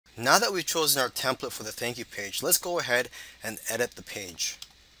Now that we've chosen our template for the thank you page, let's go ahead and edit the page.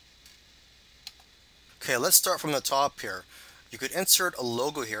 Okay, let's start from the top here. You could insert a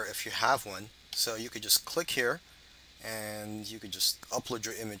logo here if you have one. So you could just click here and you could just upload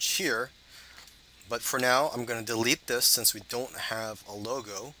your image here. But for now, I'm going to delete this since we don't have a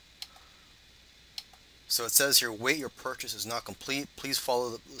logo. So it says here, wait, your purchase is not complete. Please follow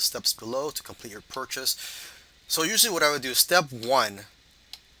the steps below to complete your purchase. So usually what I would do, step 1,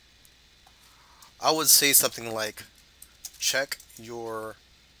 I would say something like, check your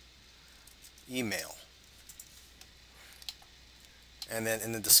email. And then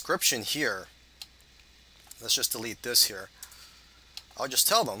in the description here, let's just delete this here. I'll just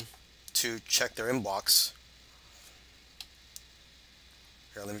tell them to check their inbox.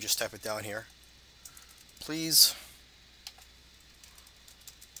 Here, let me just type it down here. Please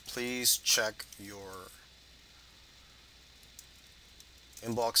check your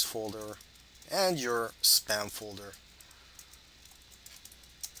inbox folder and your spam folder.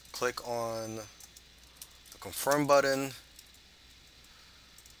 Click on the confirm button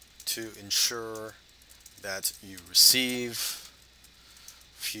to ensure that you receive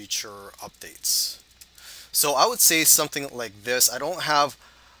future updates. So I would say something like this. I don't have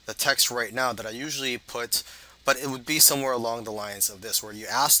the text right now that I usually put, but it would be somewhere along the lines of this, where you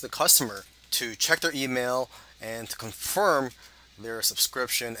ask the customer to check their email and to confirm their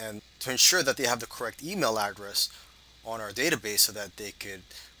subscription and to ensure that they have the correct email address on our database so that they could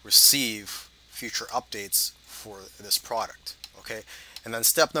receive future updates for this product. Okay, and then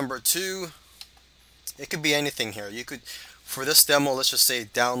step number 2, it could be anything here. You could, for this demo, let's just say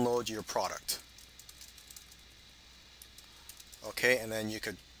download your product. Okay, and then you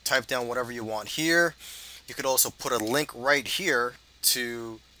could type down whatever you want here. You could also put a link right here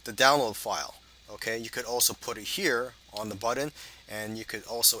to the download file. Okay, you could also put it here on the button, and you could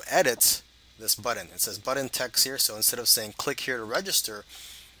also edit this button. It says button text here, so instead of saying click here to register,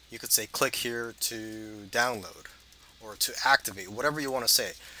 you could say click here to download or to activate, whatever you want to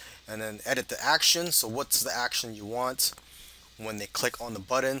say. And then edit the action. So what's the action you want when they click on the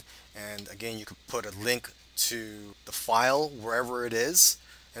button? And again, you could put a link to the file wherever it is.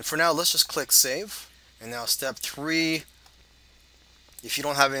 And for now, let's just click save. And now step 3, if you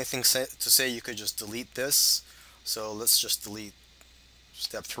don't have anything to say, you could just delete this. So let's just delete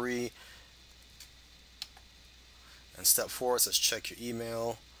step 3. And step 4 says check your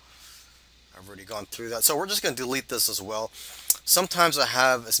email. I've already gone through that. So we're just going to delete this as well. Sometimes I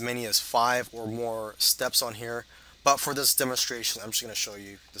have as many as 5 or more steps on here. But for this demonstration, I'm just going to show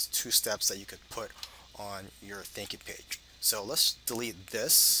you the 2 steps that you could put on your thank you page. So let's delete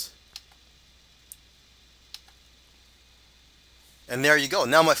this. And there you go.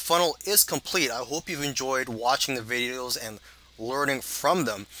 Now my funnel is complete. I hope you've enjoyed watching the videos and learning from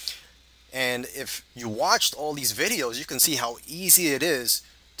them. And if you watched all these videos, you can see how easy it is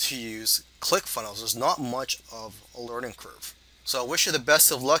to use ClickFunnels. There's not much of a learning curve. So I wish you the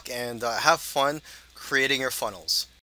best of luck and have fun creating your funnels.